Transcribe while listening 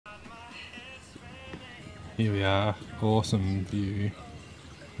Here we are, awesome view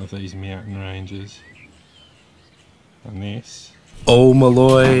of these mountain ranges. And this. Oh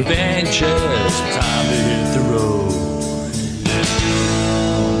Milloy! Adventures, time to hit the road.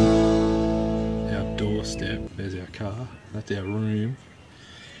 Our doorstep, there's our car, that's our room.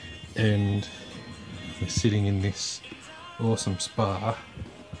 And we're sitting in this awesome spa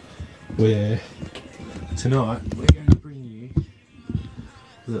where tonight we're going to bring you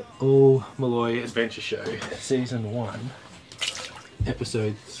the All Milloy Adventure Show, Season 1,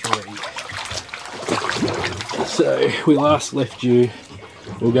 Episode 3. So, we last left you,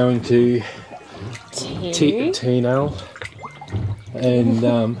 we're going to T&L, and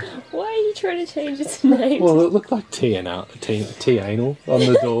why are you trying to change its name? well, it looked like T-anal on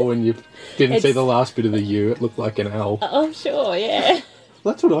the door when you didn't see the last bit of the U, it looked like an L. Oh, sure, yeah.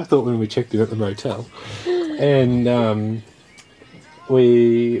 That's what I thought when we checked in at the motel. And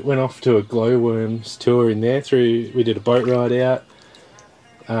we went off to a glowworms tour in there. We did a boat ride out,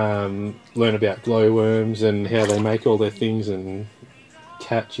 learn about glowworms and how they make all their things and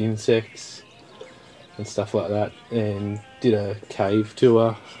catch insects and stuff like that. And did a cave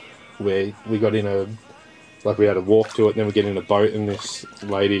tour where we got in we had to walk to it, and then we get in a boat, and this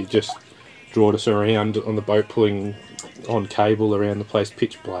lady just drawed us around on the boat, pulling on cable around the place,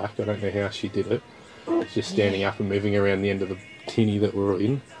 pitch black. I don't know how she did it. Just standing up and moving around the end of the tinny that we were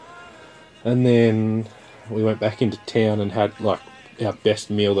in. And then we went back into town and had like our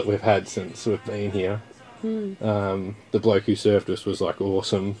best meal that we've had since we've been here. The bloke who served us was like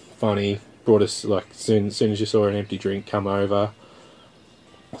awesome, funny, brought us like soon as you saw an empty drink, come over.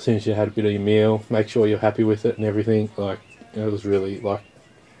 As soon as you had a bit of your meal, make sure you're happy with it and everything. Like, it was really like,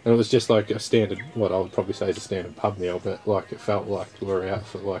 and it was just like a standard, what I would probably say is a standard pub meal, but like it felt like we were out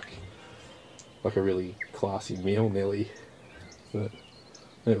for like a really classy meal nearly. But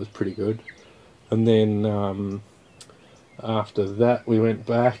it was pretty good. And then after that we went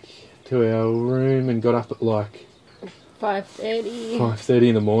back to our room and got up at like 5:30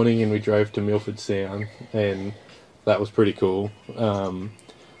 in the morning, and we drove to Milford Sound, and that was pretty cool.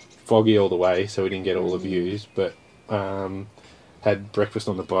 Foggy all the way, so we didn't get all the views, but had breakfast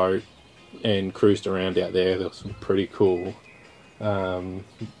on the boat and cruised around out there. There was some pretty cool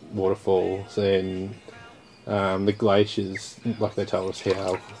waterfalls, and the glaciers, like they tell us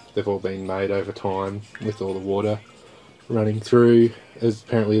how they've all been made over time with all the water running through. As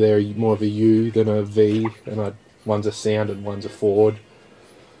apparently they're more of a U than a V, and one's a sound and one's a ford.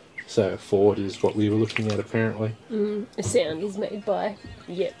 So a ford is what we were looking at apparently. A sound is made by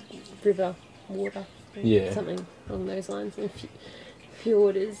river water. Yeah. Something along those lines. And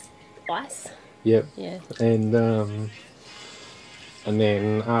fjord is ice. Yep. Yeah. And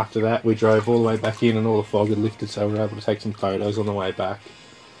then after that we drove all the way back in, and all the fog had lifted, so we were able to take some photos on the way back.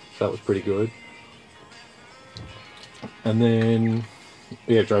 So that was pretty good. And then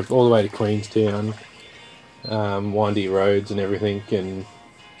drove all the way to Queenstown, windy roads and everything, and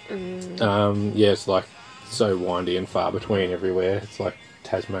it's like so windy and far between everywhere. It's like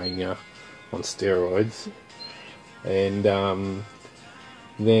Tasmania on steroids. And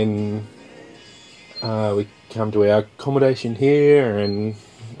then we come to our accommodation here, and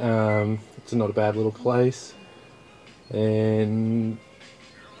it's not a bad little place. And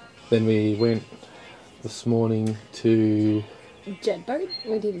then we went this morning to jet boat.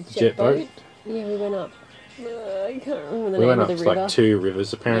 We did a jet boat. Yeah, we went up. I can't remember the name of the river. We went up like 2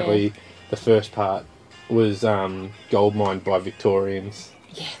 rivers. Apparently, the first part was gold mined by Victorians.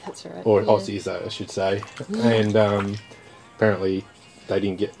 Yeah, that's right. Or Aussies, I should say. And apparently they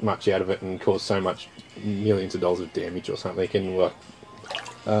didn't get much out of it and caused so much, millions of dollars of damage or something. And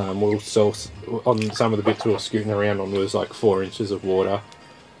we'll sell, on some of the bits we were scooting around on, there was like 4 inches of water.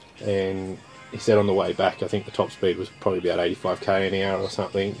 And he said on the way back, I think the top speed was probably about 85k an hour or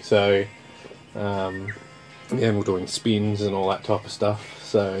something. So, and we're doing spins and all that type of stuff.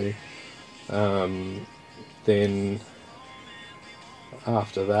 So, then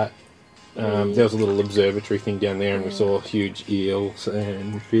after that, there was a little observatory thing down there, and we saw huge eels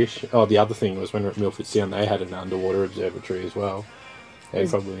and fish. Oh, the other thing was when we were at Milford Sound, they had an underwater observatory as well.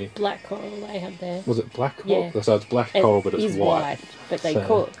 Probably black coral they had there. Was it black coral? Yeah. So it's black coral, but it's white. But they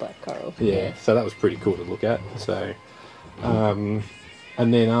call it black coral. Yeah, so that was pretty cool to look at. So, and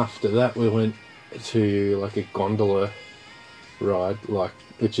then after that we went to like a gondola ride,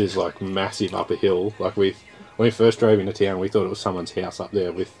 which is like massive up a hill. Like when we first drove into town, we thought it was someone's house up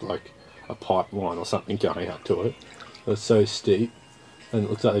there with like a pipeline or something going up to it. It was so steep, and it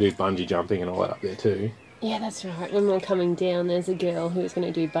looks like they do bungee jumping and all that up there too. Yeah, that's right. When we were coming down, there's a girl who was going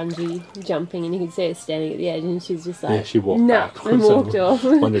to do bungee jumping, and you could see her standing at the edge, and she's just like, yeah, she walked back. And walked off.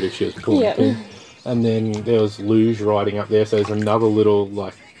 Wondered if she was pulling a pin. And then there was luge riding up there, so there's another little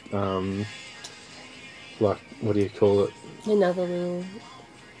like what do you call it? Another little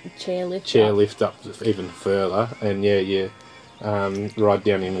chairlift. Chairlift up even further, and yeah, ride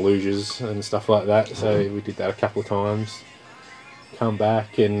down in luges and stuff like that. So we did that a couple of times. Come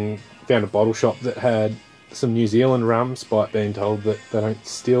back and found a bottle shop that had some New Zealand rum, despite being told that they don't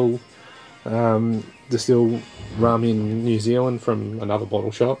distill rum in New Zealand from another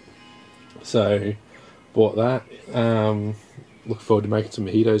bottle shop. So bought that. Look forward to making some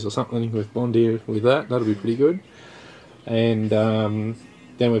mojitos or something with Bondi with that. That'll be pretty good. And then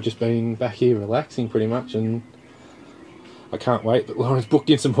we've just been back here relaxing pretty much, and I can't wait that Lauren's booked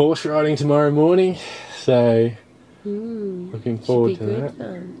in some horse riding tomorrow morning. So looking forward to that.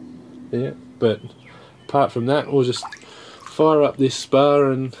 Fun. Yeah, but apart from that, we'll just fire up this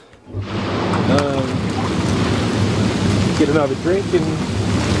spa and get another drink and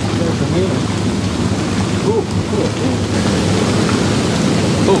go from here.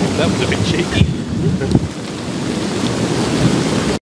 Oh, that was a bit cheeky.